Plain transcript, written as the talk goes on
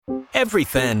Every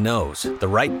fan knows the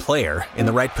right player in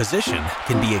the right position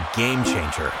can be a game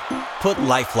changer. Put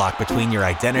LifeLock between your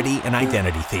identity and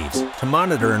identity thieves to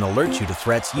monitor and alert you to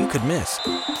threats you could miss.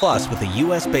 Plus, with a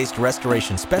U.S.-based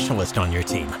restoration specialist on your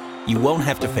team, you won't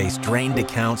have to face drained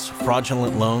accounts,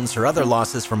 fraudulent loans, or other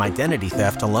losses from identity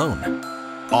theft alone.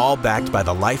 All backed by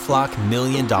the LifeLock $1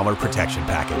 Million Protection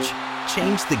Package.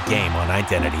 Change the game on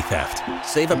identity theft.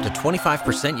 Save up to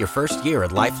 25% your first year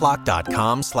at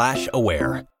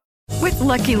LifeLock.com/aware. With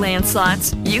Lucky Land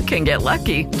Slots, you can get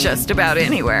lucky just about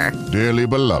anywhere. Dearly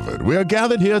beloved, we are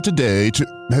gathered here today to...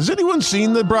 Has anyone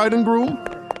seen the bride and groom?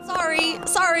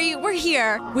 Sorry, we're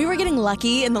here. We were getting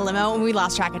lucky in the limo and we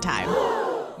lost track of time.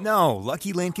 No,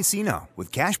 Lucky Land Casino,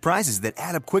 with cash prizes that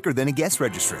add up quicker than a guest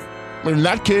registry. In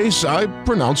that case, I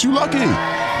pronounce you lucky.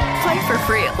 Play for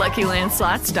free at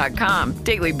LuckyLandSlots.com.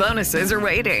 Daily bonuses are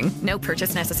waiting. No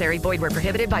purchase necessary. Void where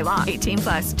prohibited by law.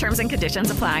 18+. Terms and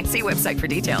conditions apply. See website for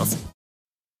details.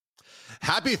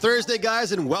 Happy Thursday,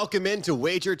 guys, and welcome into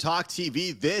Wager Talk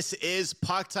TV. This is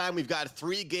Puck Time. We've got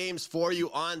 3 games for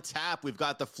you on tap. We've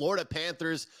got the Florida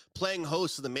Panthers playing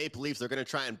host to the Maple Leafs. They're going to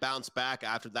try and bounce back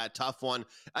after that tough one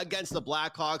against the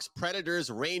Blackhawks. Predators,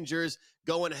 Rangers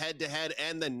going head-to-head,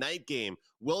 and the night game.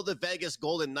 Will the Vegas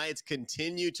Golden Knights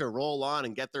continue to roll on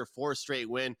and get their 4th straight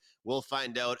win? We'll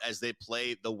find out as they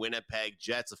play the Winnipeg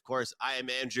Jets. Of course, I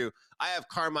am Andrew. I have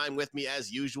Carmine with me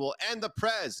as usual, and the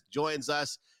Prez joins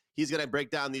us. He's going to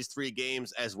break down these 3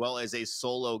 games as well as a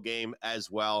solo game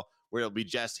as well, where it'll be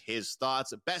just his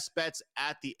thoughts. Best bets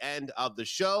at the end of the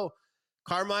show.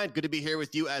 Carmine, good to be here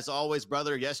with you as always,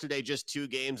 brother. Yesterday, just 2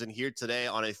 games, and here today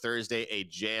on a Thursday, a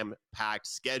jam-packed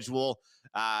schedule.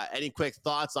 Any quick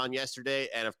thoughts on yesterday?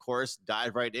 And, of course,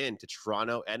 dive right into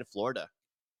Toronto and Florida.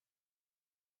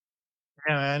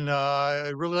 And I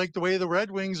really like the way the Red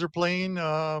Wings are playing.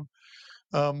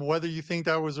 Whether you think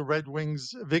that was a Red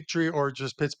Wings victory or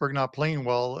just Pittsburgh not playing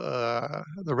well,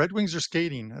 the Red Wings are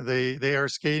skating. They are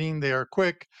skating. They are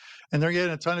quick, and they're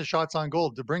getting a ton of shots on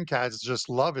goal. DeBrincat is just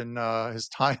loving his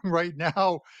time right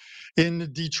now in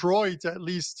Detroit. At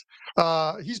least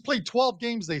he's played 12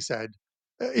 games, they said,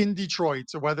 in Detroit,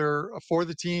 whether for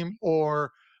the team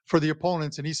or for the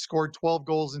opponents, and he scored 12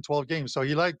 goals in 12 games. So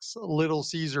he likes Little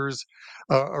Caesars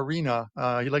arena.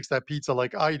 He likes that pizza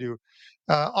like I do.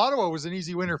 Ottawa was an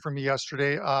easy winner for me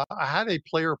yesterday. I had a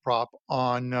player prop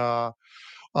on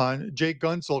Jake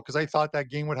Gunsel because I thought that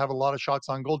game would have a lot of shots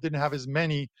on goal. Didn't have as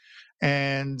many,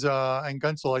 and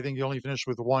Gunsel, I think he only finished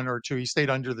with 1 or 2. He stayed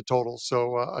under the total,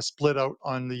 so a split out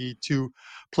on the 2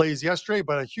 plays yesterday.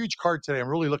 But a huge card today. I'm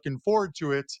really looking forward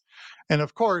to it, and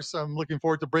of course, I'm looking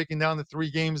forward to breaking down the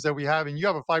 3 games that we have. And you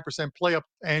have a 5% play up,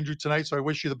 Andrew, tonight, so I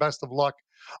wish you the best of luck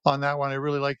on that one. I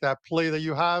really like that play that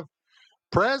you have.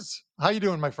 Prez, how you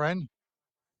doing, my friend?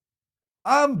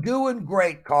 I'm doing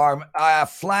great, Carm.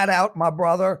 Flat out, my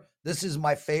brother. This is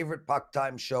my favorite Puck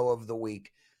Time show of the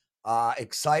week.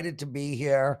 Excited to be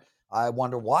here. I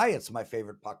wonder why it's my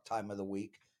favorite Puck Time of the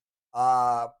week.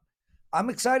 I'm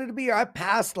excited to be here. I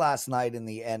passed last night in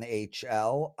the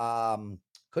NHL.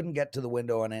 Couldn't get to the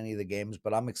window on any of the games,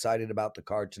 but I'm excited about the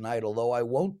card tonight, although I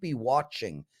won't be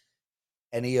watching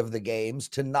any of the games.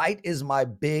 Tonight is my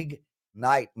big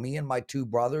night. Me and my 2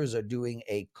 brothers are doing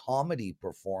a comedy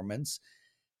performance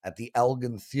at the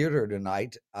Elgin Theater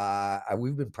tonight.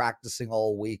 We've been practicing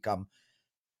all week.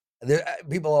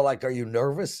 People are like, "Are you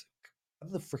nervous?" I'm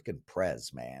the freaking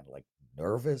Prez, man. Like,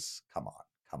 nervous? Come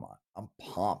on. I'm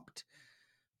pumped.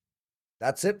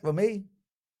 That's it for me.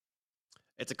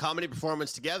 It's a comedy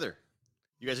performance together.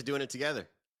 You guys are doing it together.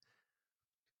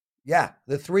 Yeah,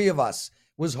 the 3 of us.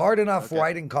 Was hard enough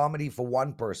writing comedy for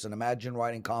 1 person. Imagine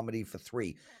writing comedy for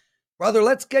 3. Brother,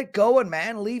 let's get going,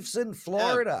 man. Leafs in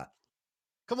Florida. Yeah.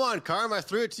 Come on, Carm. I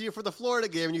threw it to you for the Florida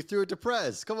game, and you threw it to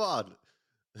Prez. Come on.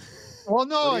 Well,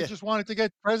 no, I just wanted to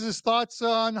get Prez's thoughts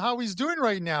on how he's doing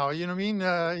right now. You know what I mean?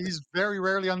 He's very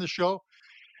rarely on the show.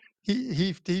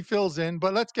 He fills in,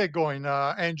 but let's get going.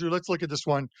 Andrew, let's look at this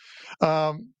one.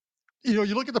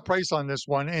 You look at the price on this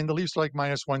one, and the Leafs are like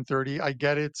minus 130. I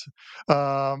get it.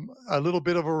 A little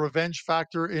bit of a revenge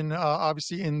factor in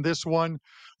obviously in this one.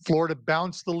 Florida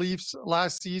bounced the Leafs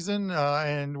last season,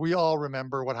 and we all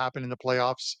remember what happened in the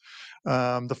playoffs.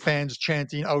 The fans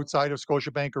chanting outside of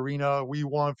Scotiabank Arena, "We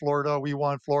want Florida, we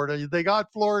want Florida." They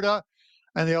got Florida,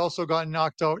 and they also got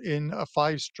knocked out in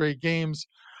 5 straight games.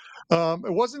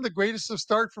 It wasn't the greatest of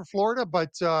start for Florida,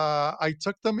 but I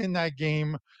took them in that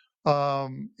game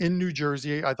in New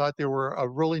Jersey. I thought they were a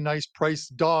really nice price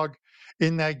dog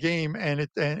in that game, and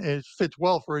it fit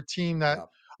well for a team that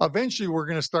eventually were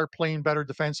going to start playing better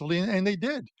defensively, and they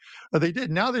did. They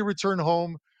did. Now they return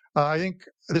home. I think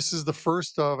this is the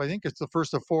first of, I think it's the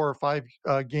first of 4 or 5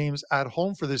 games at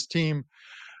home for this team.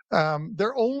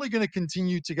 They're only going to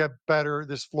continue to get better,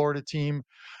 this Florida team.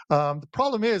 The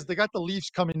problem is they got the Leafs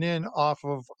coming in off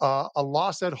of a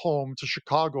loss at home to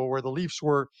Chicago, where the Leafs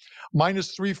were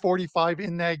minus 345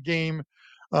 in that game.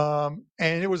 And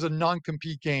it was a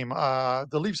non-compete game.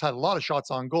 The Leafs had a lot of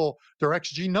shots on goal. Their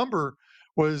XG number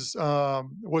was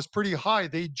pretty high.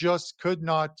 They just could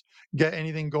not get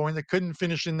anything going. They couldn't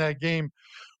finish in that game.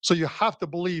 So you have to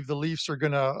believe the Leafs are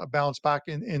going to bounce back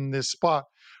in this spot.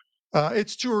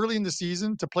 It's too early in the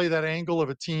season to play that angle of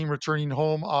a team returning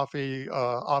home off a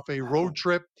road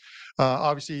trip.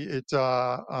 Obviously,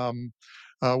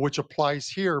 which applies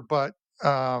here, but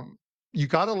you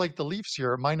got to like the Leafs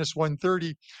here, minus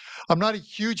 130. I'm not a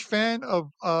huge fan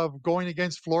of going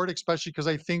against Florida, especially because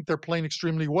I think they're playing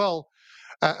extremely well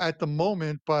at the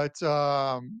moment. But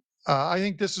I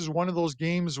think this is one of those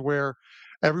games where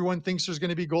everyone thinks there's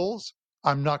going to be goals.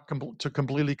 I'm not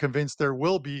completely convinced there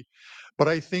will be, but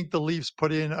I think the Leafs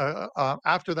put in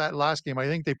after that last game. I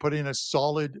think they put in a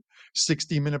solid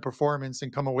 60-minute performance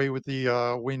and come away with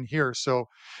the win here. So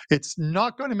it's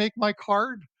not going to make my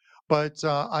card, but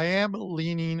I am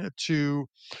leaning to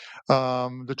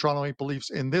the Toronto Maple Leafs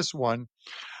in this one.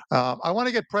 I want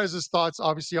to get Prez's thoughts,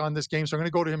 obviously, on this game, so I'm going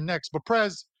to go to him next. But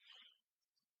Prez,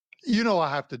 you know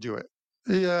I have to do it.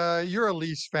 You're a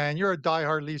Leafs fan. You're a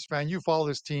diehard Leafs fan. You follow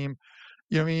this team.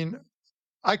 I mean,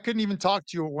 I couldn't even talk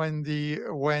to you when the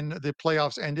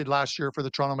playoffs ended last year for the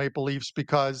Toronto Maple Leafs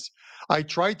because I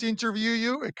tried to interview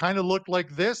you. It kind of looked like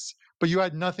this, but you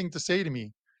had nothing to say to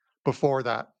me before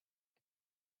that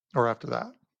or after that.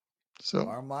 So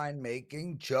Carmine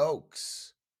making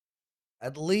jokes.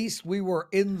 At least we were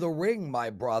in the ring, my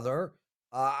brother.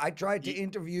 I tried to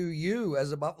interview you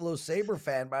as a Buffalo Sabre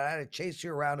fan, but I had to chase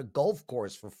you around a golf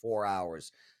course for 4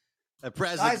 hours.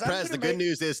 Prez, the good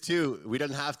news is, too, we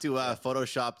didn't have to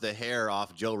Photoshop the hair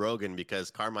off Joe Rogan because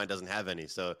Carmine doesn't have any.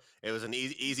 So it was an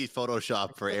easy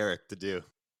Photoshop for Eric to do.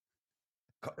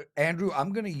 Andrew,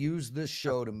 I'm going to use this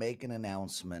show to make an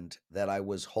announcement that I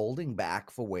was holding back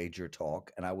for Wager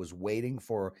Talk, and I was waiting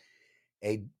for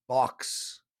a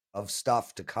box of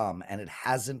stuff to come, and it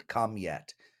hasn't come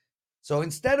yet. So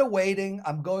instead of waiting,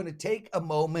 I'm going to take a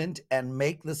moment and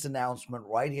make this announcement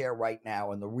right here, right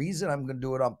now. And the reason I'm going to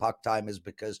do it on PuckTime is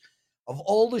because of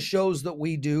all the shows that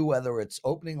we do, whether it's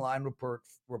opening line report,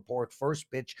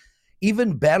 first pitch,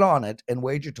 even Bet on It and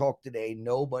Wager Talk Today,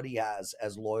 nobody has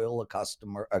as loyal a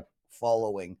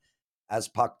following as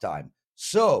PuckTime.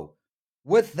 So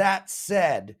with that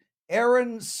said,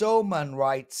 Aaron Soman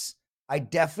writes, I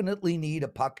definitely need a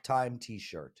PuckTime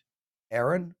t-shirt.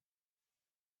 Aaron?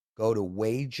 Go to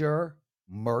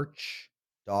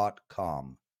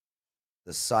wagermerch.com.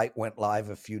 The site went live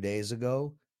a few days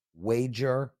ago.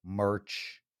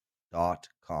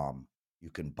 Wagermerch.com. You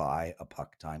can buy a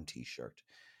PuckTime t-shirt.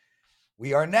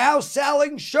 We are now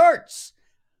selling shirts.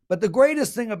 But the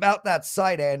greatest thing about that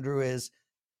site, Andrew, is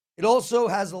it also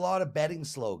has a lot of betting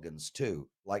slogans too,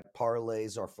 like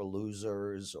parlays are for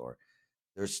losers, or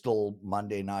there's still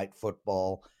Monday Night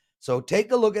Football. So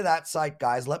take a look at that site,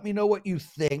 guys. Let me know what you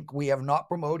think. We have not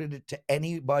promoted it to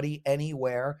anybody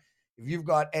anywhere. If you've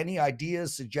got any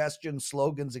ideas, suggestions,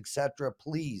 slogans, etc.,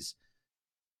 please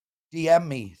DM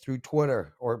me through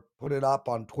Twitter or put it up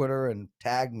on Twitter and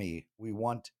tag me. We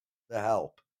want the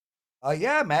help.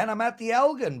 Yeah, man, I'm at the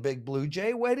Elgin, Big Blue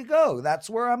Jay. Way to go. That's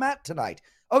where I'm at tonight.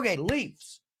 Okay,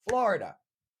 Leafs, Florida.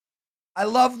 I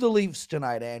love the Leafs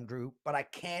tonight, Andrew, but I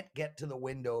can't get to the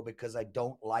window because I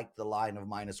don't like the line of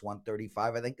minus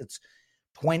 135. I think it's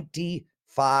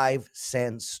 25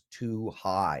 cents too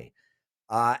high.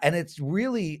 And it's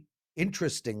really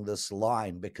interesting, this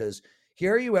line, because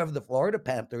here you have the Florida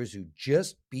Panthers who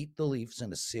just beat the Leafs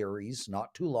in a series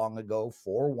not too long ago,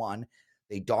 4-1.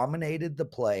 They dominated the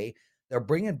play. They're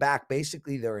bringing back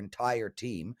basically their entire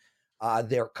team.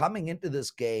 They're coming into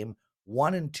this game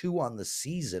 1-2 on the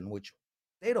season, which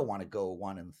they don't want to go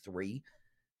 1-3.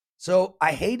 So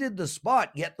I hated the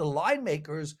spot, yet the line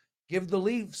makers make the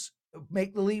Leafs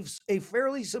a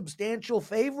fairly substantial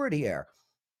favorite here.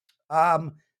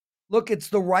 Look, it's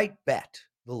the right bet,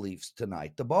 the Leafs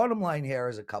tonight. The bottom line here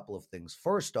is a couple of things.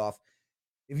 First off,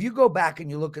 if you go back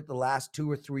and you look at the last 2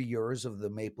 or 3 years of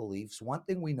the Maple Leafs, one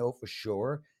thing we know for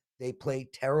sure, they play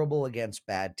terrible against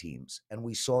bad teams. And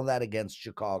we saw that against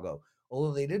Chicago.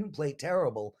 Although they didn't play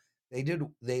terrible, they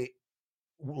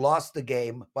lost the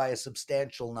game by a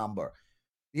substantial number.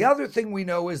 The other thing we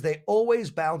know is they always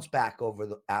bounce back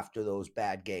after those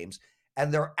bad games,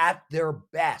 and they're at their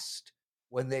best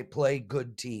when they play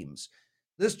good teams.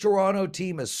 This Toronto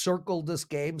team has circled this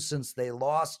game since they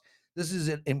lost. This is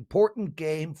an important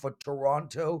game for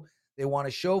Toronto. They want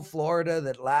to show Florida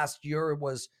that last year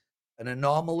was an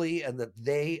anomaly and that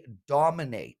they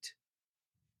dominate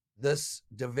this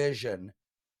division.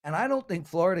 And I don't think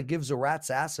Florida gives a rat's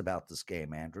ass about this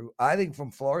game, Andrew. I think from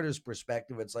Florida's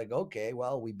perspective, it's like, okay,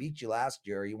 well, we beat you last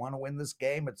year. You want to win this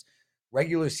game? It's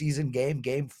regular season game,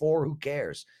 game 4. Who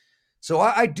cares? So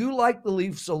I do like the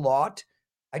Leafs a lot.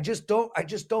 I just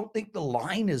don't think the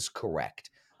line is correct.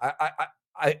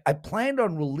 I planned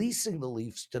on releasing the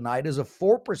Leafs tonight as a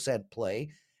 4%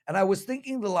 play, and I was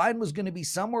thinking the line was going to be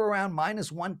somewhere around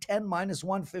 -110,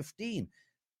 -115.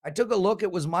 I took a look,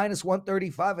 it was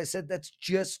 -135. I said, that's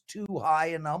just too high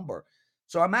a number.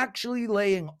 So I'm actually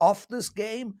laying off this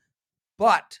game,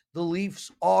 but the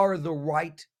Leafs are the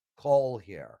right call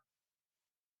here.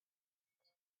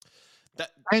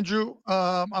 Andrew,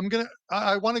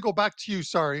 I want to go back to you.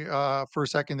 Sorry for a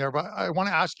second there, but I want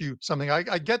to ask you something.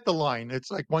 I get the line.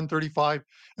 It's like 135,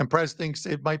 and Prez thinks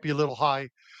it might be a little high.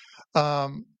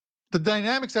 Um, the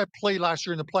dynamics at play last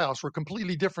year in the playoffs were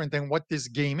completely different than what this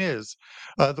game is.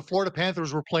 The Florida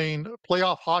Panthers were playing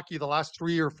playoff hockey the last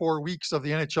 3 or 4 weeks of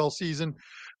the NHL season.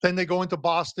 Then they go into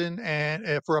Boston and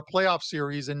for a playoff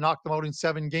series and knock them out in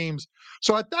 7 games.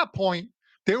 So at that point,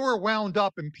 they were wound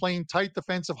up and playing tight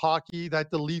defensive hockey that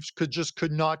the Leafs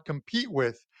could not compete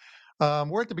with.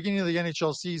 We're at the beginning of the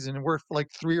NHL season and we're like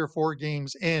 3 or 4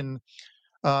 games in.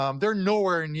 They're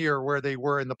nowhere near where they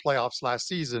were in the playoffs last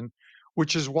season,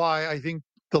 which is why I think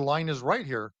the line is right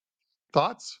here.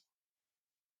 Thoughts?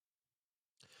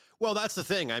 Well, that's the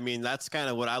thing. I mean, that's kind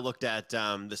of what I looked at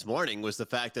this morning was the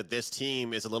fact that this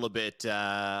team is a little bit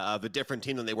of a different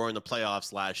team than they were in the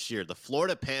playoffs last year. The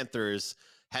Florida Panthers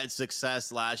had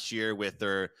success last year with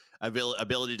their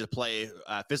ability to play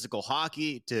physical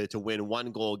hockey, to win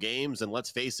 1-goal games. And let's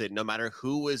face it, no matter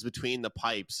who was between the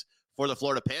pipes for the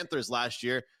Florida Panthers last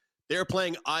year, they were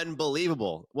playing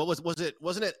unbelievable. What was it?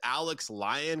 Wasn't it Alex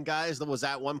Lyon, guys, that was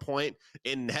at one point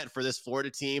in net for this Florida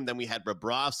team? Then we had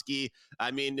Bobrovsky.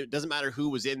 I mean, it doesn't matter who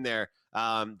was in there.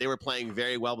 They were playing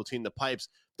very well between the pipes.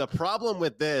 The problem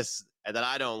with this that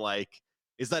I don't like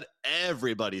is that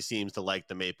everybody seems to like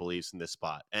the Maple Leafs in this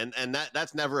spot. And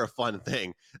that's never a fun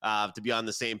thing to be on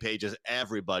the same page as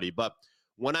everybody. But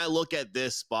when I look at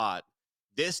this spot,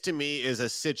 this to me is a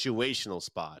situational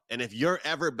spot. And if you're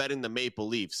ever betting the Maple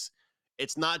Leafs,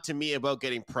 it's not to me about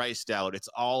getting priced out. It's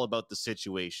all about the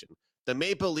situation. The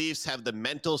Maple Leafs have the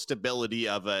mental stability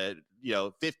of a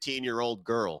 15-year-old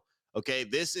girl. Okay,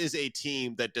 this is a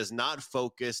team that does not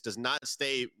focus, does not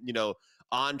stay,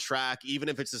 on track, even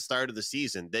if it's the start of the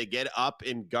season. They get up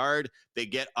in guard, they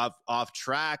get off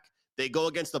track. They go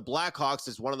against the Blackhawks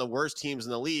as one of the worst teams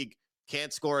in the league.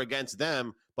 Can't score against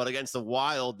them, but against the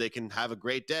Wild, they can have a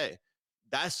great day.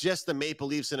 That's just the Maple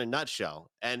Leafs in a nutshell.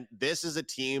 And this is a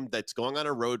team that's going on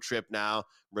a road trip now,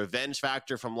 revenge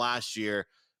factor from last year.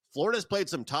 Florida's played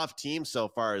some tough teams so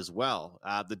far as well.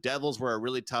 The Devils were a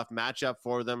really tough matchup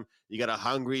for them. You got a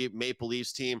hungry Maple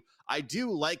Leafs team. I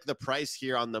do like the price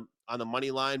here on the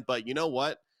money line, but you know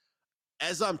what?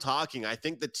 As I'm talking, I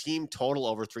think the team total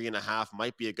over 3.5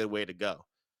 might be a good way to go.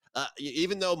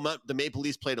 Even though the Maple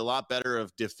Leafs played a lot better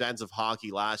of defensive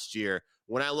hockey last year,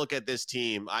 when I look at this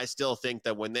team, I still think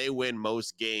that when they win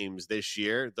most games this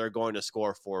year, they're going to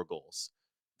score 4 goals.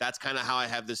 That's kind of how I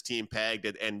have this team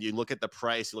pegged. And you look at the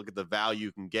price, you look at the value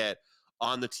you can get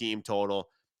on the team total,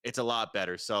 it's a lot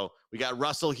better. So we got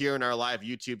Russell here in our live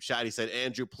YouTube chat. He said,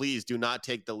 Andrew, please do not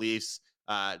take the Leafs.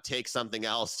 Take something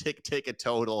else. Take a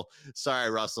total.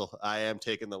 Sorry, Russell. I am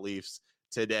taking the Leafs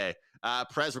today.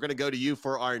 Prez, we're going to go to you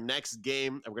for our next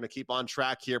game. We're going to keep on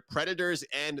track here. Predators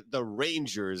and the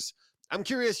Rangers. I'm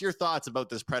curious your thoughts about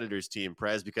this Predators team,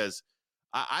 Prez, because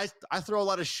I throw a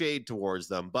lot of shade towards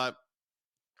them, but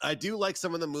I do like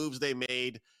some of the moves they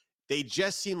made. They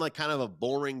just seem like kind of a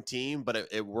boring team, but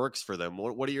it works for them.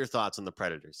 What are your thoughts on the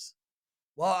Predators?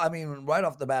 Well, I mean, right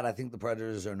off the bat, I think the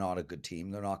Predators are not a good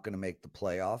team. They're not going to make the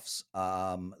playoffs.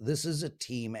 This is a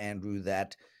team, Andrew,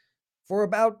 that for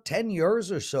about 10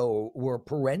 years or so were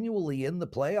perennially in the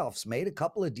playoffs, made a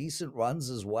couple of decent runs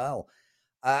as well.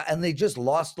 And they just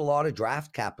lost a lot of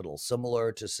draft capital,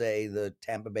 similar to, say, the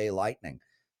Tampa Bay Lightning.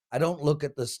 I don't look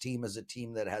at this team as a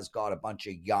team that has got a bunch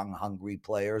of young, hungry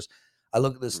players. I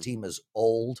look at this team as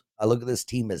old. I look at this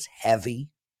team as heavy.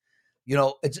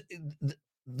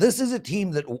 This is a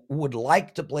team that would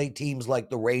like to play teams like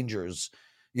the Rangers,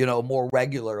 more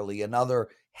regularly, another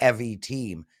heavy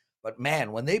team. But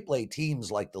man, when they play teams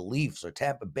like the Leafs or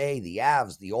Tampa Bay, the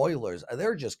Avs, the Oilers,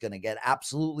 they're just going to get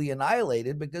absolutely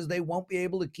annihilated because they won't be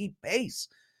able to keep pace.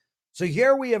 So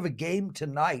here we have a game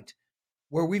tonight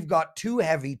where we've got two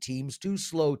heavy teams, two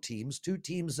slow teams, two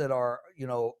teams that are,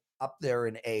 up there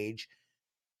in age.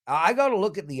 I got to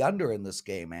look at the under in this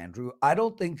game, Andrew. I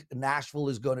don't think Nashville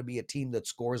is going to be a team that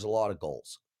scores a lot of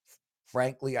goals.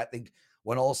 Frankly, I think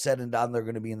when all said and done, they're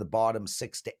going to be in the bottom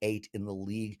 6 to 8 in the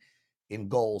league in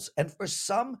goals. And for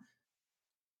some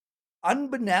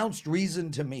unbeknownst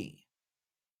reason to me,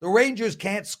 the Rangers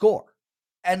can't score.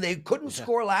 And they couldn't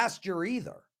score last year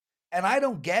either. And I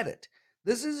don't get it.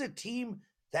 This is a team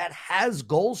that has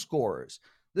goal scorers.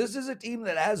 This is a team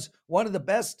that has one of the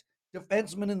best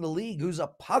defensemen in the league who's a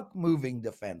puck-moving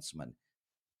defenseman.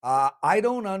 I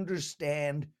don't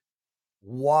understand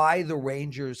why the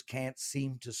Rangers can't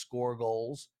seem to score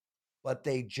goals, but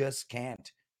they just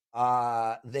can't.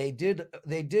 They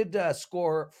did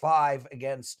score 5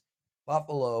 against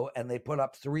Buffalo, and they put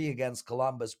up 3 against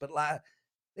Columbus, but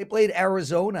they played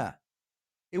Arizona.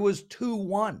 It was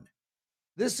 2-1.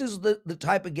 This is the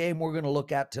type of game we're going to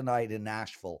look at tonight in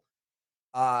Nashville.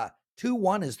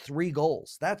 2-1 is 3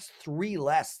 goals. That's 3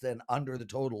 less than under the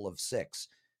total of 6.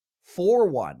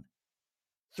 4-1,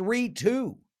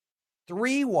 3-2,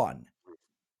 3-1.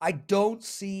 I don't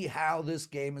see how this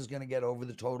game is going to get over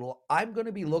the total. I'm going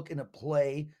to be looking to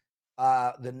play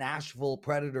the Nashville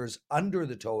Predators under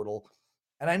the total.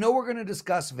 And I know we're going to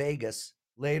discuss Vegas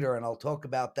later, and I'll talk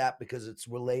about that because it's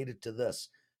related to this.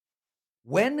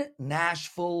 When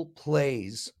Nashville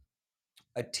plays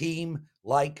a team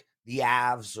like the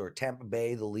Avs or Tampa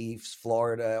Bay, the Leafs,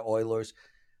 Florida Oilers,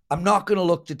 I'm not going to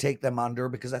look to take them under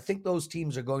because I think those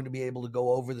teams are going to be able to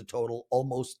go over the total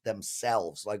almost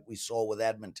themselves, like we saw with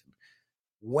Edmonton.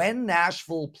 When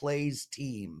Nashville plays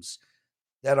teams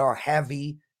that are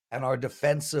heavy and are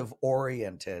defensive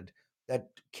oriented, that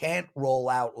can't roll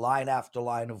out line after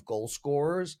line of goal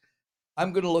scorers,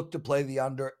 I'm going to look to play the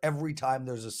under every time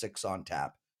there's a 6 on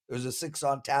tap. There's a 6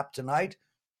 on tap tonight.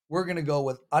 We're going to go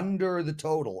with under the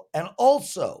total. And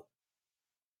also,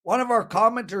 one of our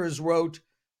commenters wrote,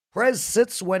 Prez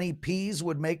sits when he pees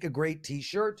would make a great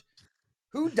t-shirt.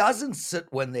 Who doesn't sit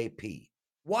when they pee?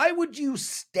 Why would you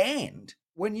stand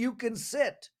when you can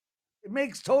sit? It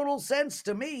makes total sense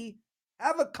to me.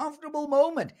 Have a comfortable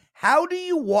moment. How do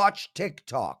you watch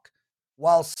TikTok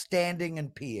while standing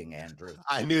and peeing, Andrew?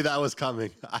 I knew that was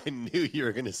coming. I knew you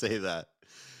were going to say that.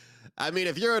 I mean,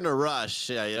 if you're in a rush,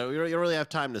 you don't really have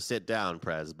time to sit down,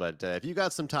 Prez. But if you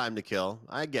got some time to kill,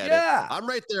 I get it. I'm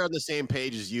right there on the same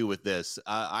page as you with this.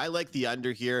 I like the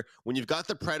under here. When you've got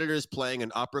the Predators playing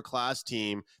an upper-class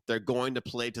team, they're going to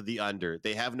play to the under.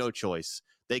 They have no choice.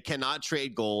 They cannot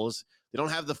trade goals. They don't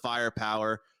have the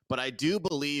firepower. But I do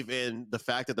believe in the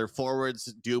fact that their forwards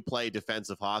do play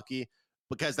defensive hockey,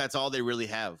 because that's all they really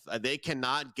have. They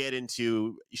cannot get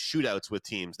into shootouts with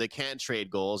teams. They can't trade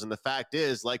goals. And the fact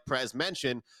is, like Prez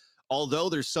mentioned, although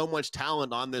there's so much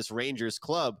talent on this Rangers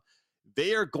club,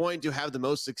 they are going to have the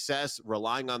most success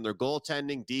relying on their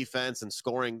goaltending, defense, and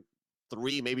scoring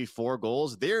 3, maybe 4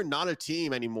 goals. They're not a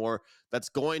team anymore that's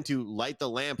going to light the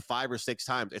lamp 5 or 6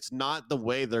 times. It's not the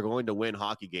way they're going to win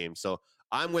hockey games. So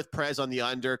I'm with Prez on the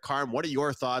under. Carm, what are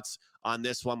your thoughts on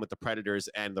this one with the Predators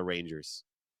and the Rangers?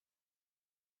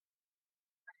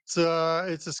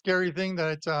 It's a scary thing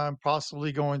that I'm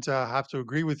possibly going to have to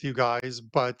agree with you guys,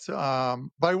 but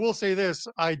I will say this: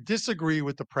 I disagree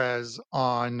with the Prez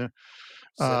on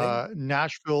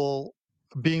Nashville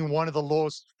being one of the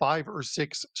lowest 5 or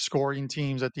 6 scoring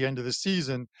teams at the end of the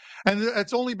season, and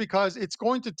it's only because it's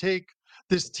going to take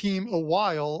this team a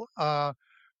while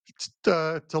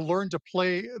to learn to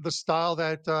play the style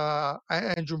that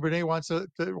Andrew Brunet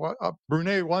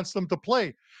Brunet wants them to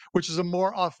play, which is a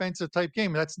more offensive type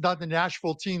game. That's not the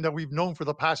Nashville team that we've known for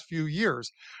the past few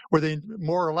years, where they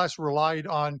more or less relied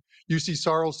on UC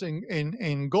Saros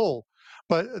in goal.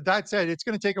 But that said, it's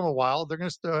going to take them a while.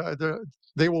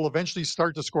 They will eventually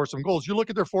start to score some goals. You look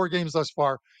at their 4 games thus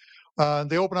far.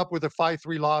 They open up with a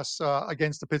 5-3 loss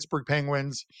against the Pittsburgh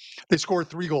Penguins. They scored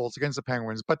 3 goals against the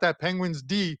Penguins, but that Penguins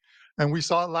D, and we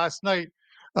saw it last night,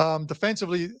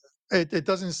 defensively, it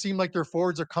doesn't seem like their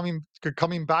forwards are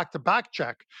coming back to back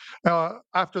check.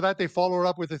 After that, they followed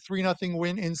up with a 3-0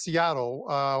 win in Seattle.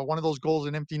 One of those goals,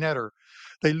 an empty netter.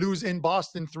 They lose in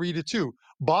Boston 3-2.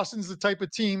 Boston's the type of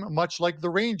team, much like the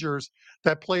Rangers,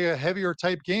 that play a heavier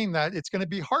type game that it's going to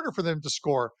be harder for them to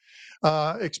score,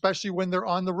 especially when they're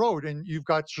on the road. And you've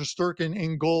got Shesterkin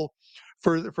in goal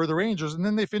for the Rangers. And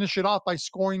then they finish it off by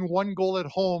scoring 1 goal at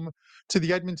home to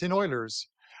the Edmonton Oilers.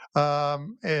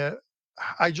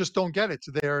 I just don't get it.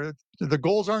 The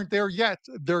goals aren't there yet.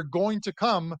 They're going to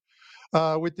come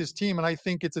with this team, and I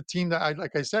think it's a team that,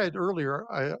 like I said earlier,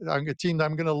 I'm a team that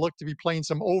I'm going to look to be playing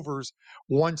some overs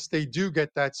once they do get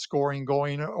that scoring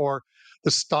going, or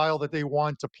the style that they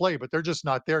want to play, but they're just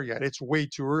not there yet. It's way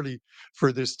too early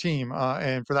for this team,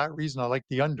 and for that reason, I like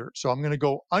the under. So I'm going to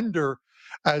go under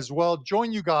as well.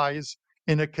 Join you guys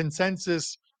in a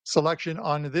consensus selection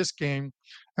on this game.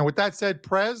 And with that said,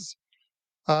 Prez,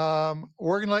 we're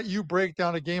going to let you break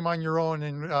down a game on your own.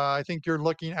 And I think you're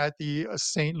looking at the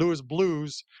St. Louis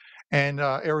Blues and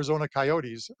Arizona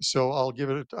Coyotes. So I'll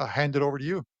hand it over to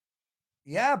you.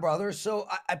 Yeah, brother. So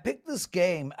I picked this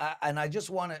game, and I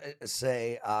just want to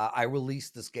say I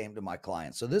released this game to my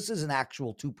clients. So this is an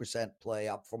actual 2% play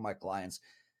up for my clients.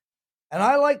 And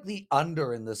I like the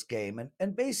under in this game.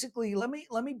 And basically, let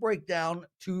me break down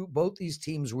to both these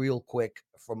teams real quick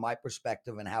from my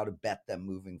perspective and how to bet them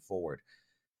moving forward.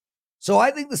 So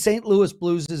I think the St. Louis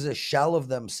Blues is a shell of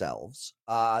themselves.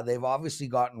 They've obviously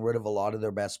gotten rid of a lot of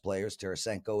their best players.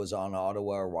 Tarasenko is on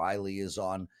Ottawa. O'Reilly is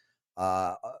on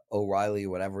O'Reilly,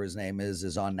 whatever his name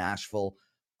is on Nashville.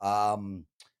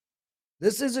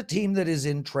 This is a team that is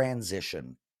in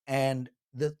transition. And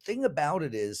the thing about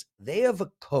it is they have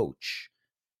a coach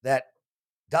that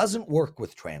doesn't work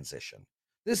with transition.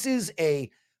 This is a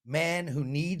man who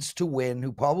needs to win,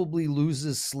 who probably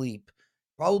loses sleep,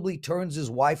 probably turns his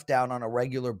wife down on a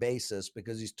regular basis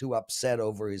because he's too upset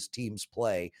over his team's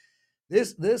play.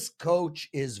 This coach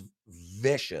is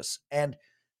vicious, and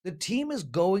the team is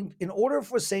going, in order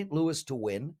for St. Louis to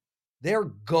win,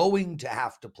 they're going to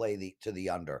have to play to the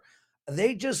under.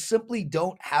 They just simply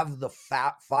don't have the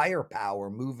firepower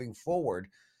moving forward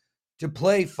to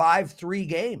play 5-3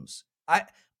 games.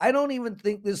 I don't even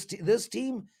think this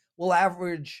team will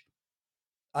average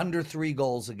under 3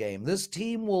 goals a game. This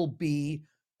team will be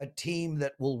a team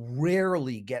that will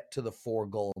rarely get to the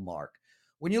 4-goal mark.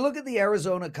 When you look at the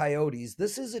Arizona Coyotes,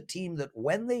 this is a team that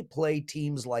when they play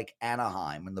teams like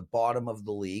Anaheim in the bottom of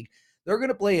the league, they're going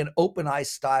to play an open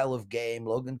ice style of game.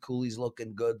 Logan Cooley's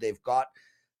looking good. They've got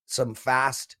some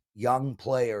fast young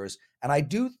players. And I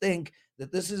do think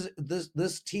that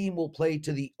this team will play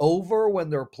to the over when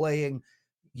they're playing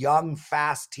young,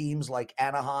 fast teams like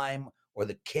Anaheim or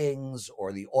the Kings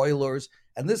or the Oilers.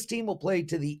 And this team will play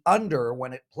to the under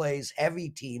when it plays heavy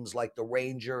teams like the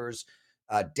Rangers,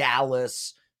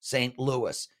 Dallas, St.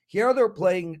 Louis. Here they're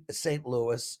playing St.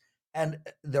 Louis, and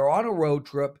they're on a road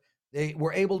trip. They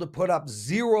were able to put up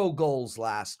 0 goals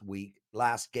last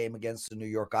game against the New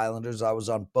York Islanders. I was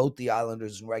on both the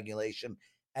Islanders in regulation,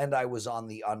 and I was on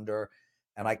the under,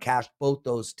 and I cashed both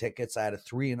those tickets. I had a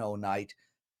 3-0 night.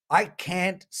 I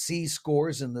can't see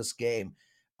scores in this game.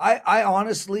 I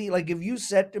honestly, like, if you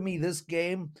said to me this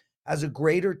game has a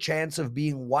greater chance of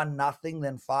being 1-0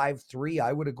 than 5-3,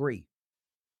 I would agree.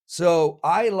 So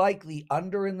I like the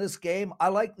under in this game. I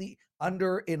like the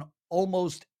under in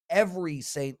almost every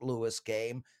St. Louis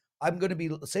game.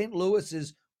 St. Louis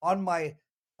is on my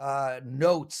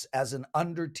notes as an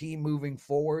under team moving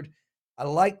forward. I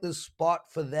like the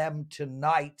spot for them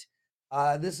tonight.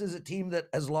 This is a team that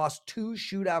has lost 2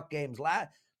 shootout games.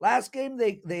 Last game,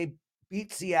 they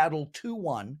beat Seattle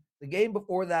 2-1. The game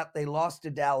before that, they lost to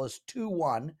Dallas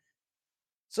 2-1.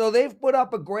 So they've put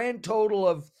up a grand total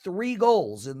of 3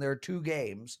 goals in their 2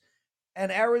 games.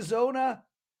 And Arizona,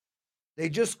 they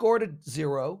just scored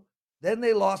 0. Then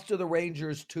they lost to the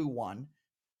Rangers 2-1.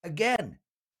 Again,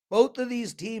 both of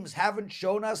these teams haven't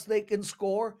shown us they can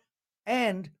score.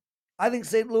 And I think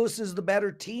St. Louis is the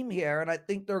better team here, and I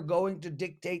think they're going to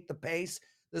dictate the pace.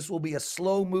 This will be a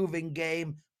slow-moving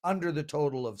game under the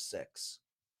total of 6.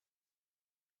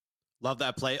 Love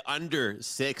that play. Under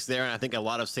 6 there, and I think a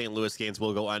lot of St. Louis games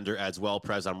will go under as well,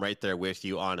 Prez. I'm right there with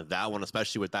you on that one,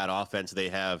 especially with that offense they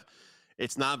have.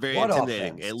 It's not very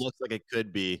intimidating. Offense? It looks like it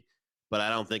could be, but I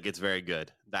don't think it's very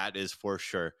good. That is for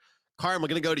sure. Carm, we're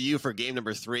going to go to you for game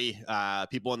number 3.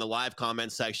 People in the live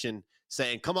comment section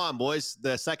saying, come on, boys,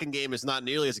 the second game is not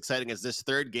nearly as exciting as this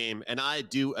third game, and I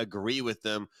do agree with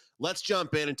them. Let's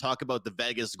jump in and talk about the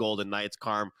Vegas Golden Knights,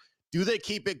 Carm. Do they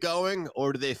keep it going,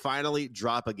 or do they finally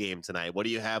drop a game tonight? What do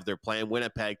you have? They're playing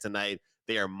Winnipeg tonight.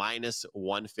 They are minus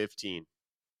 115.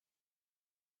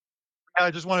 I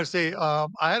just want to say I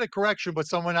had a correction, but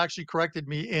someone actually corrected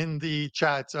me in the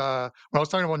chat. When I was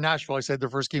talking about Nashville, I said their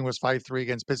first game was 5-3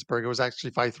 against Pittsburgh. It was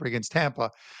actually 5-3 against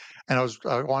Tampa. And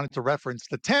I wanted to reference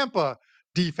the Tampa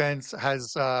defense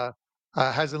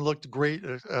hasn't looked great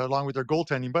along with their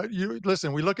goaltending. But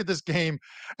listen, we look at this game,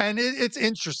 and it's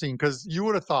interesting because you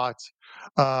would have thought,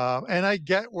 and I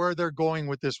get where they're going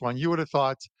with this one. You would have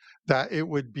thought that it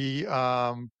would be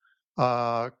Connor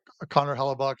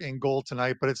Hellebuck in goal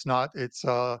tonight, but it's not. It's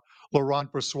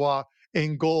Laurent Brossoit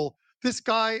in goal. This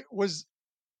guy was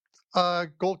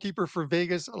goalkeeper for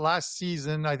Vegas last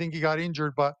season. I think he got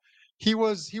injured, but he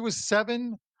was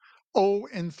 7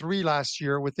 0-3 last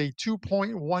year with a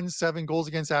 2.17 goals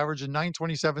against average and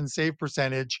 927 save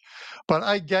percentage. But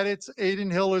I get it.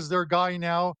 Aiden Hill is their guy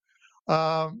now.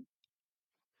 Um,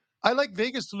 I like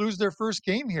Vegas to lose their first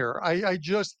game here. I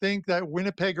just think that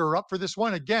Winnipeg are up for this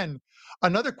one. Again,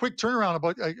 another quick turnaround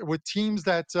about with teams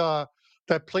that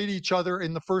played each other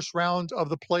in the first round of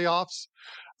the playoffs.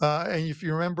 And if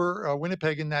you remember,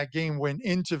 Winnipeg in that game went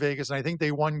into Vegas, and I think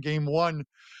they won game one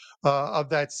of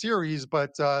that series,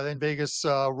 but then Vegas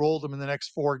rolled them in the next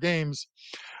four games.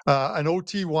 An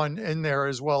OT one in there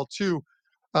as well too.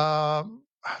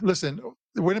 Listen,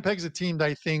 Winnipeg's a team that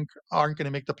I think aren't going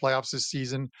to make the playoffs this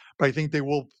season, but I think they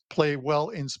will play well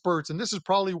in spurts. And this is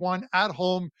probably one at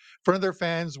home in front of their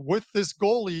fans with this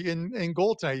goalie in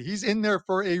goal tonight. He's in there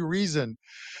for a reason,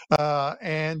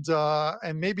 and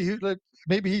maybe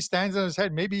he stands on his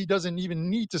head. Maybe he doesn't even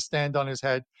need to stand on his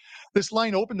head. This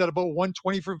line opened at about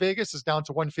 120 for Vegas. It's down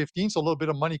to 115, so a little bit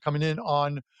of money coming in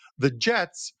on the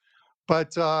Jets.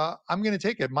 But I'm going to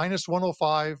take it minus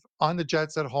 105 on the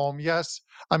Jets at home. Yes,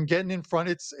 I'm getting in front.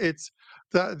 It's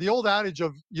the old adage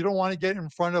of you don't want to get in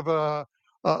front of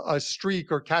a streak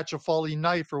or catch a falling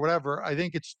knife or whatever. I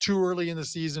think it's too early in the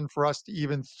season for us to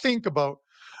even think about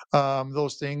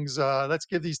those things. Let's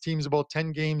give these teams about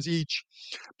 10 games each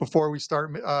before we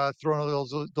start throwing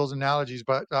those analogies.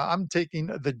 But I'm taking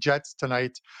the Jets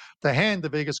tonight to hand the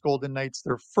Vegas Golden Knights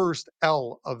their first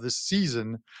L of the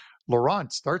season.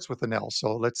 Laurent starts with an L,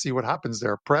 so let's see what happens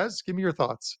there. Prez, give me your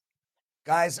thoughts.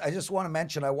 Guys, I just want to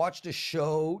mention I watched a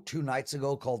show 2 nights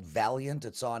ago called Valiant.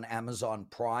 It's on Amazon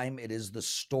Prime. It is the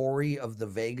story of the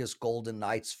Vegas Golden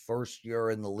Knights' first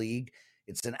year in the league.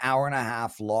 It's an hour and a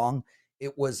half long.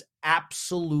 It was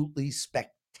absolutely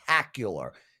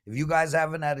spectacular. If you guys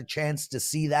haven't had a chance to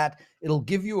see that, it'll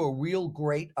give you a real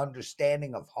great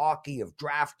understanding of hockey, of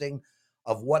drafting,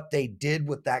 of what they did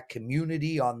with that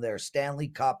community on their Stanley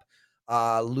Cup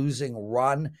losing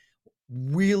run.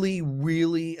 Really,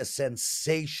 really a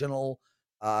sensational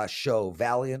show,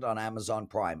 Valiant on Amazon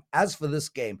Prime. As for this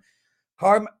game,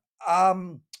 Carm,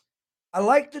 I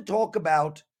like to talk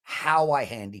about how I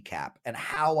handicap and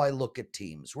how I look at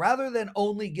teams rather than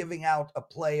only giving out a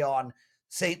play on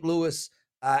St. Louis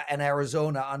and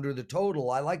Arizona under the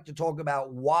total. I like to talk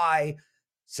about why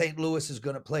St. Louis is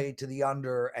going to play to the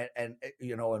under and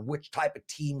which type of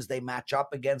teams they match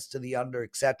up against to the under,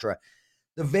 etc.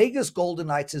 The Vegas Golden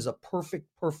Knights is a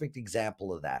perfect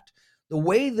example of that. The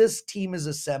way this team is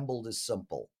assembled is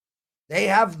simple. They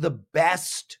have the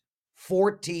best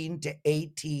 14 to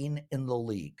 18 in the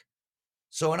league.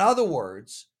 So in other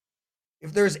words,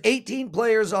 if there's 18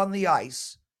 players on the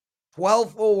ice,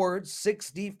 12 forwards,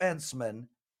 6 defensemen,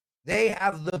 they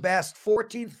have the best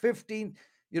 14th, 15th,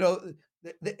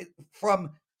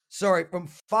 from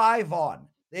 5 on.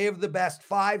 They have the best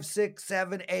 5, 6,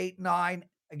 7, 8, 9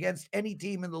 against any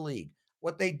team in the league.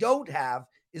 What they don't have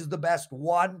is the best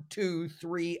 1, 2,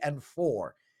 3, and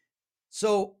 4.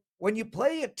 So when you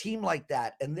play a team like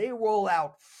that and they roll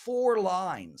out 4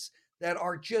 lines that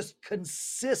are just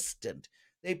consistent,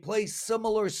 they play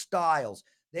similar styles,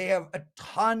 they have a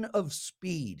ton of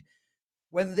speed.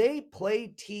 When they play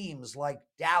teams like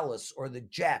Dallas or the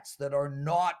Jets that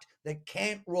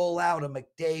can't roll out a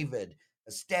McDavid,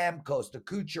 a Stamkos, a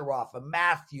Kucherov, a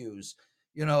Matthews,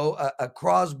 a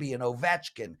Crosby, an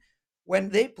Ovechkin, when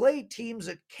they play teams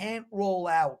that can't roll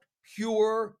out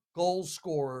pure goal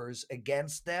scorers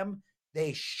against them,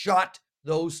 they shut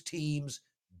those teams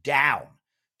down.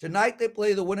 Tonight they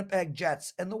play the Winnipeg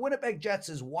Jets, and the Winnipeg Jets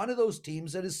is one of those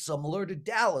teams that is similar to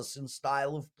Dallas in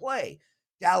style of play.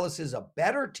 Dallas is a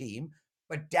better team,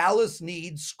 but Dallas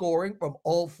needs scoring from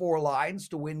all 4 lines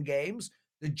to win games.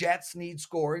 The Jets need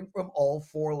scoring from all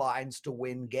 4 lines to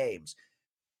win games.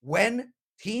 When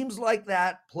teams like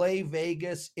that play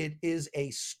Vegas, it is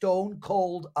a stone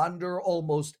cold under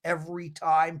almost every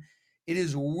time. It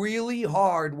is really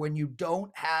hard when you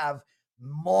don't have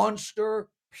monster,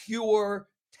 pure,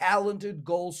 talented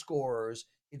goal scorers.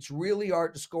 It's really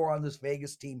hard to score on this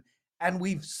Vegas team. And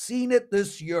we've seen it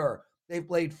this year. They've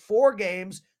played 4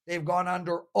 games. They've gone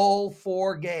under all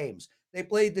 4 games. They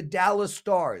played the Dallas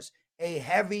Stars, a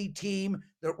heavy team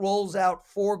that rolls out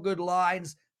 4 good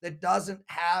lines that doesn't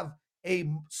have a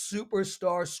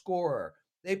superstar scorer.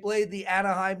 They played the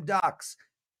Anaheim Ducks,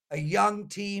 a young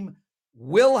team,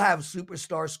 will have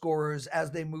superstar scorers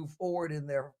as they move forward in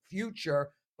their future,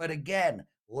 but again,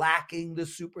 lacking the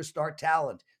superstar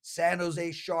talent. San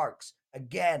Jose Sharks,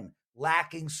 again,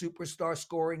 lacking superstar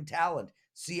scoring talent.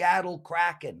 Seattle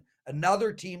Kraken,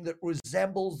 another team that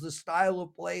resembles the style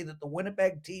of play that the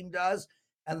Winnipeg team does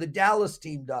and the Dallas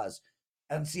team does.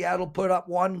 And Seattle put up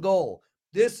 1 goal.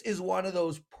 This is one of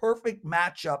those perfect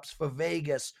matchups for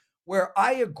Vegas where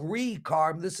I agree,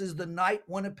 Carm, this is the night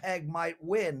Winnipeg might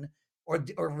win or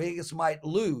Vegas might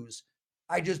lose.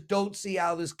 I just don't see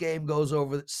how this game goes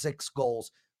over 6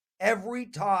 goals. Every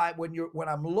time when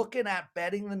I'm looking at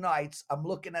betting the Knights, I'm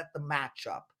looking at the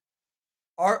matchup.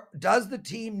 Does the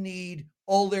team need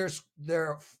all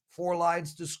their 4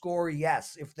 lines to score?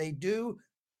 Yes. If they do,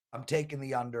 I'm taking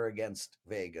the under against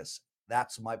Vegas.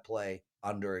 That's my play,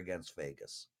 under against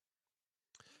Vegas.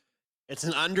 It's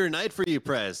an under night for you,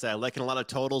 Prez. Liking a lot of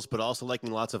totals, but also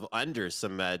liking lots of unders,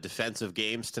 some defensive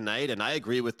games tonight. And I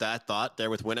agree with that thought there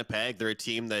with Winnipeg. They're a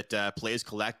team that plays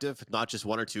collective, not just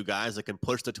 1 or 2 guys that can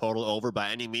push the total over by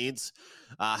any means.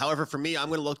 However, for me, I'm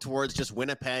going to look towards just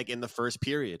Winnipeg in the first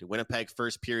period. Winnipeg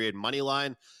first period money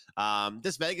line.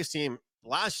 This Vegas team,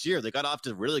 last year, they got off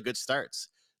to really good starts.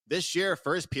 This year,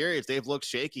 first periods, they've looked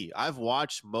shaky. I've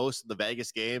watched most of the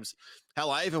Vegas games.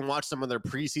 Hell, I even watched some of their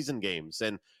preseason games.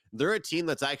 And they're a team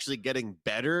that's actually getting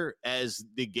better as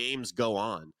the games go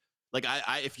on. Like,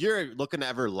 if you're looking to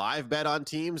ever live bet on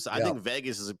teams, I think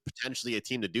Vegas is potentially a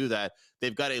team to do that.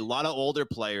 They've got a lot of older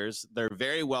players. They're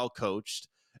very well coached.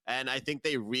 And I think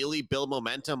they really build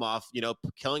momentum off,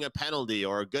 killing a penalty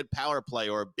or a good power play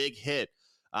or a big hit.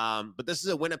 But this is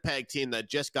a Winnipeg team that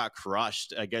just got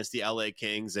crushed against the LA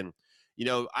Kings. And,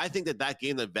 I think that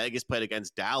game that Vegas played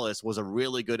against Dallas was a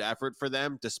really good effort for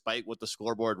them, despite what the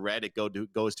scoreboard read. It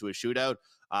goes to a shootout.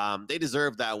 They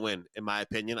deserve that win, in my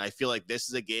opinion. I feel like this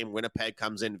is a game Winnipeg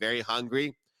comes in very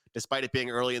hungry, despite it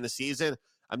being early in the season.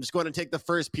 I'm just going to take the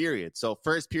first period. So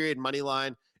first period money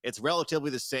line, it's relatively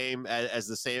the same as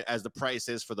the price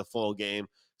is for the full game.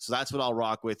 So that's what I'll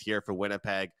rock with here for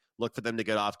Winnipeg. Look for them to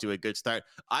get off to a good start.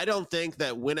 I don't think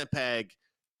that Winnipeg,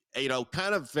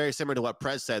 kind of very similar to what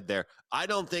Prez said there, I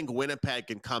don't think Winnipeg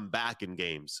can come back in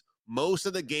games. Most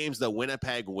of the games that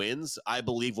Winnipeg wins, I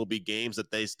believe, will be games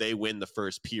that they win the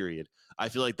first period. I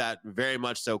feel like that very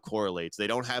much so correlates. They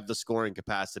don't have the scoring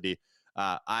capacity,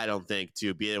 I don't think,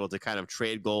 to be able to kind of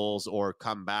trade goals or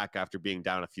come back after being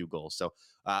down a few goals. So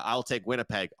I'll take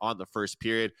Winnipeg on the first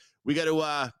period. We got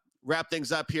to wrap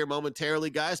things up here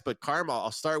momentarily, guys. But Carmine,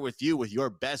 I'll start with you with your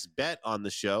best bet on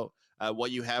the show.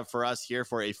 What you have for us here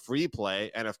for a free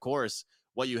play, and of course,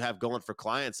 what you have going for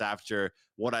clients after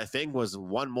what I think was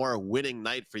one more winning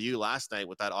night for you last night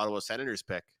with that Ottawa Senators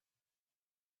pick.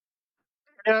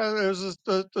 Yeah, it was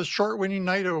a short winning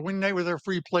night, a winning night with our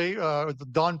free play, the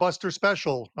Don Buster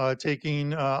special,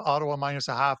 taking Ottawa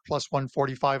 -0.5 plus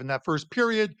 145 in that first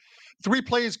period. 3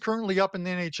 plays currently up in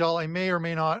the NHL. I may or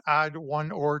may not add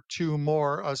 1 or 2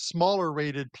 more smaller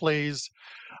rated plays.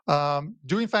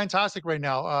 Doing fantastic right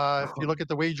now. If you look at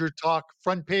the Wager Talk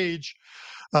front page,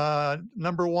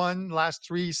 number 1 last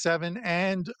 3, 7,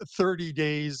 and 30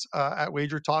 days at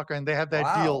Wager Talk, and they have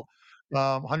that deal.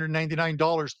 $199,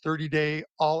 30-day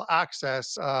all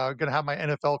access. Going to have my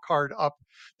NFL card up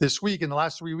this week. In the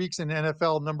last 3 weeks in the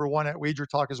NFL, number 1 at Wager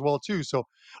Talk as well too. So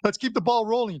let's keep the ball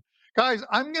rolling. Guys,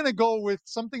 I'm going to go with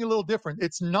something a little different.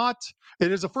 It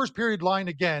is a first period line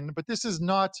again, but this is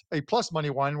not a plus money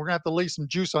one. We're going to have to lay some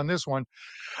juice on this one.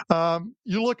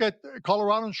 You look at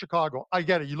Colorado and Chicago. I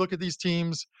get it. You look at these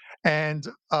teams and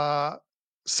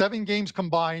 7 games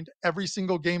combined, every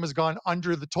single game has gone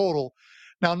under the total.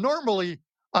 Now, normally,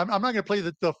 I'm not going to play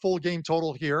the full game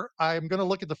total here. I'm going to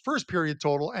look at the first period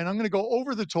total, and I'm going to go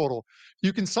over the total.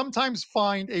 You can sometimes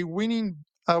find a winning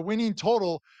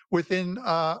total within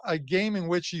a game in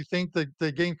which you think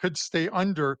the game could stay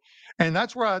under, and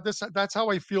that's that's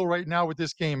how I feel right now with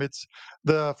this game. It's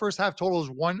the first half total is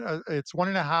it's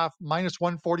 1.5 minus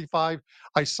 145.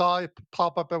 I saw it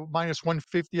pop up at minus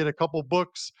 150 at a couple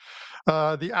books.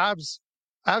 The Avs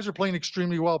are playing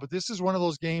extremely well, but this is one of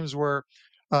those games where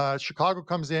Chicago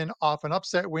comes in off an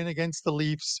upset win against the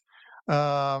Leafs.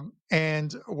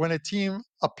 And when a team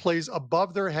plays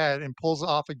above their head and pulls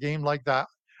off a game like that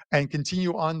and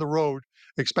continue on the road,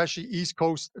 especially East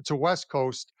Coast to West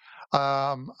Coast,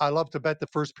 I love to bet the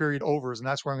first period overs, and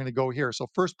that's where I'm going to go here. So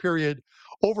first period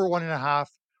over 1.5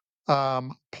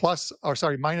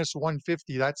 minus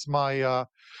 150. That's my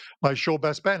show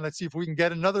best bet. And let's see if we can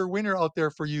get another winner out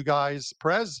there for you guys.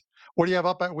 Prez, what do you have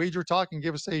up at Wager Talk? And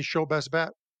give us a show best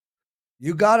bet.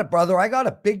 You got it, brother. I got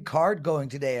a big card going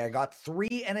today. I got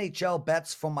 3 NHL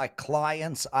bets for my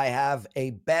clients. I have a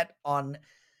bet on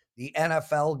the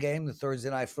NFL game, the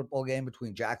Thursday night football game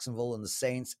between Jacksonville and the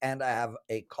Saints, and I have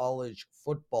a college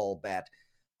football bet.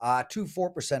 2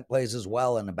 4% plays as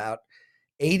well, and about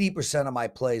 80% of my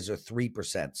plays are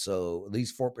 3%. So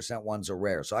these 4% ones are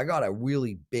rare. So I got a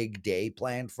really big day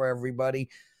planned for everybody.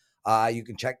 You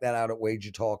can check that out at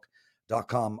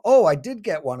wagertalk.com. Oh, I did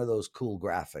get one of those cool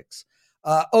graphics.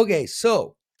 Okay,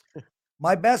 so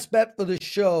my best bet for the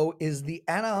show is the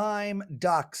Anaheim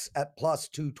Ducks at plus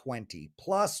 220.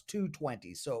 Plus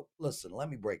 220. So listen, let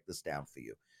me break this down for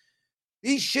you.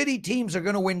 These shitty teams are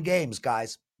going to win games,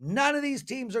 guys. None of these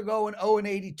teams are going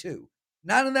 0-82.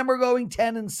 None of them are going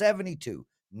 10-72.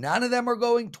 None of them are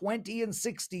going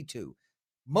 20-62.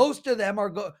 Most of them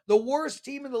are the worst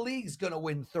team in the league is going to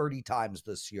win 30 times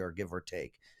this year, give or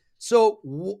take. So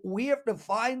we have to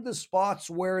find the spots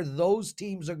where those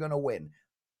teams are going to win.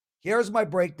 Here's my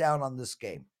breakdown on this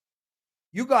game.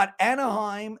 You got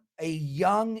Anaheim, a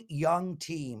young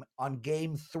team, on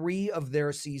game 3 of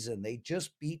their season. They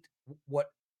just beat what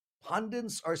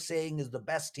pundits are saying is the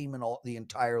best team in the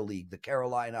entire league, the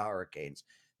Carolina Hurricanes.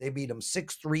 They beat them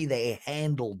 6-3. They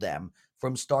handled them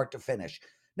from start to finish.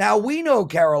 Now, we know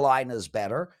Carolina's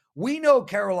better. We know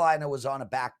Carolina was on a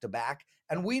back-to-back,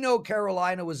 and we know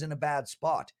Carolina was in a bad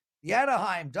spot. The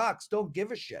Anaheim Ducks don't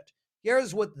give a shit.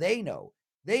 Here's what they know.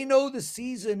 They know the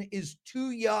season is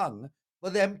too young for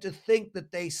them to think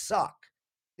that they suck.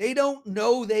 They don't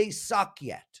know they suck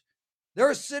yet.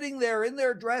 They're sitting there in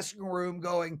their dressing room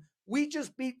going, we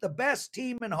just beat the best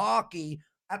team in hockey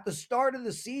at the start of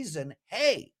the season.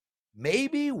 Hey,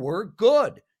 maybe we're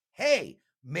good. Hey,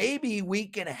 maybe we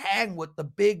can hang with the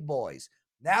big boys.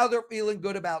 Now they're feeling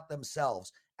good about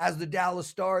themselves as the Dallas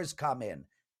Stars come in.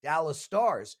 Dallas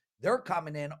Stars, they're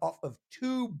coming in off of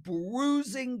 2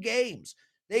 bruising games.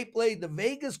 They played the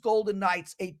Vegas Golden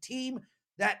Knights, a team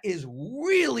that is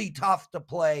really tough to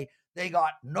play. They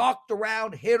got knocked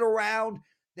around, hit around.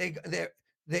 Then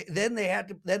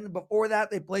before that,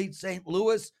 they played St.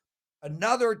 Louis,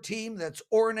 another team that's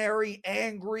ornery,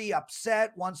 angry,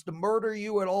 upset, wants to murder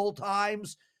you at all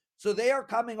times. So they are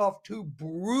coming off 2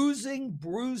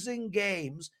 bruising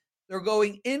games. They're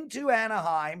going into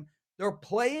Anaheim. They're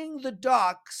playing the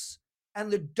Ducks,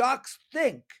 and the Ducks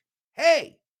think,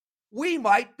 hey, we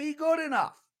might be good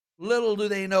enough. Little do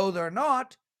they know they're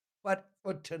not. But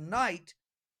for tonight,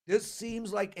 this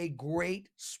seems like a great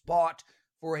spot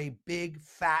for a big,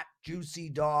 fat, juicy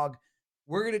dog.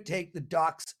 We're going to take the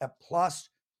Ducks at plus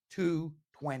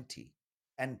 220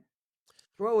 and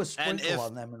throw a sprinkle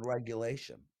on them in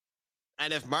regulation.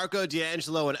 And if Marco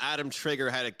D'Angelo and Adam Trigger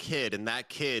had a kid and that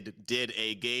kid did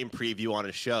a game preview on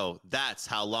a show, that's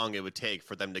how long it would take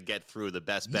for them to get through the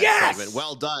best bet segment.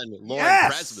 Well done, Lauren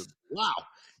Prez. Wow.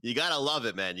 You got to love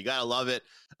it, man. You got to love it.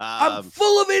 I'm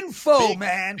full of info,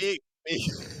 man.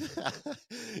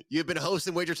 You've been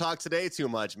hosting Wager Talk today too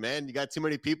much, man. You got too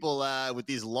many people with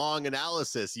these long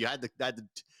analysis. You had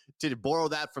to borrow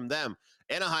that from them.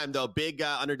 Anaheim, though, big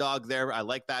underdog there. I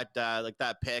like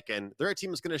that pick, and they're a team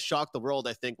that's going to shock the world,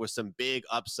 I think, with some big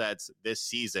upsets this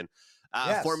season.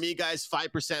 For me, guys,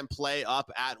 5% play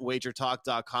up at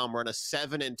wagertalk.com. We're on a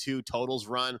 7-2 totals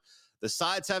run. The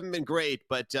sides haven't been great,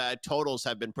 but totals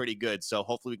have been pretty good. So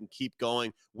hopefully we can keep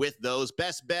going with those.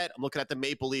 Best bet, I'm looking at the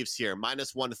Maple Leafs here,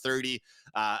 minus 130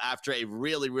 after a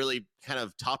really, really kind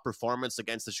of tough performance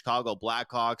against the Chicago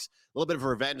Blackhawks. A little bit of a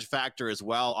revenge factor as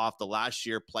well off the last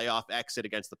year playoff exit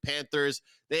against the Panthers.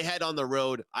 They head on the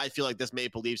road. I feel like this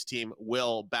Maple Leafs team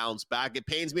will bounce back. It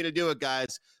pains me to do it,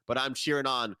 guys, but I'm cheering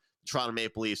on the Toronto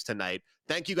Maple Leafs tonight.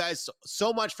 Thank you guys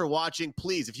so much for watching.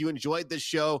 Please, if you enjoyed this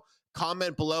show,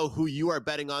 comment below who you are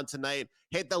betting on tonight.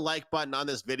 Hit the like button on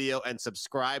this video and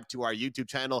subscribe to our YouTube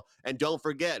channel. And don't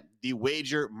forget the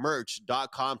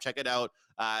wagermerch.com. Check it out.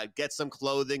 Get some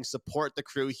clothing. Support the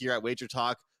crew here at Wager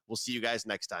Talk. We'll see you guys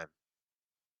next time.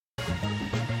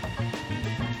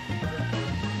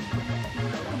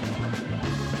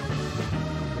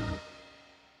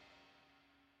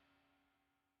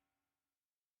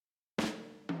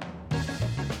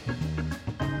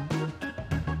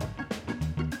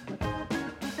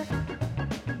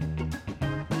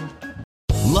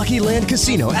 Lucky Land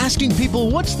Casino, asking people,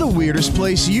 what's the weirdest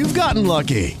place you've gotten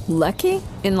lucky? Lucky?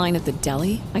 In line at the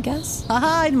deli, I guess?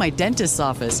 Aha, in my dentist's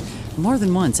office. More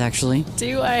than once, actually.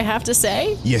 Do I have to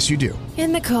say? Yes, you do.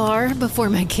 In the car before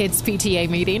my kids' PTA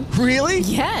meeting. Really?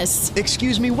 Yes.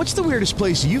 Excuse me, what's the weirdest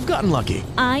place you've gotten lucky?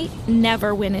 I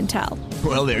never win and tell.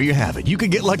 Well, there you have it. You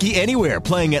can get lucky anywhere,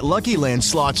 playing at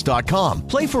LuckyLandSlots.com.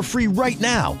 Play for free right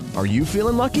now. Are you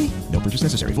feeling lucky? No purchase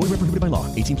necessary. Void where prohibited by law.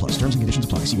 18+. Terms and conditions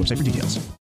apply. See website for details.